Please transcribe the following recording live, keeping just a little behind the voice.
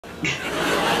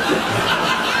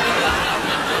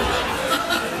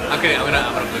Okay, I'm gonna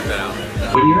bleep that out.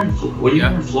 When you're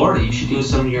in Florida, you should do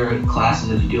some of your classes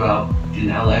that you do out in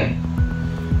LA.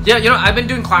 Yeah, you know, I've been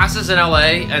doing classes in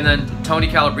LA, and then Tony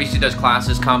Calabrese does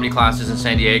comedy classes in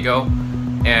San Diego.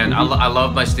 And I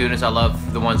love my students. I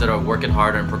love the ones that are working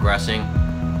hard and progressing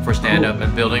for stand-up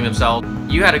and building themselves.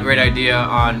 You had a great idea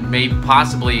on maybe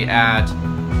possibly at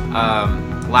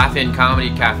Laugh-In Comedy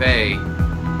Cafe.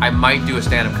 I might do a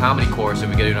stand-up comedy course if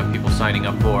we get enough people signing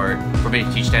up for me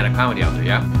to teach stand-up comedy out there,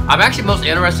 yeah? I'm actually most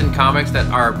interested in comics that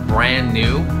are brand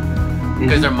new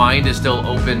because their mind is still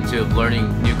open to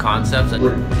learning new concepts.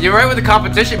 You're right with the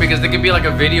competition because there could be like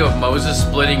a video of Moses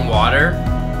splitting water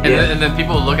and then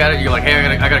people look at it, you're like, hey,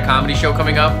 I got a comedy show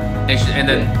coming up, and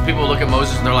then people look at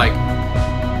Moses and they're like,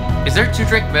 is there a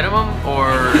 2-drink minimum, or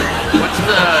do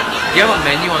you have a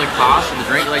menu on the cost of the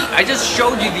drink? Like, I just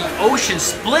showed you the ocean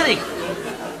splitting.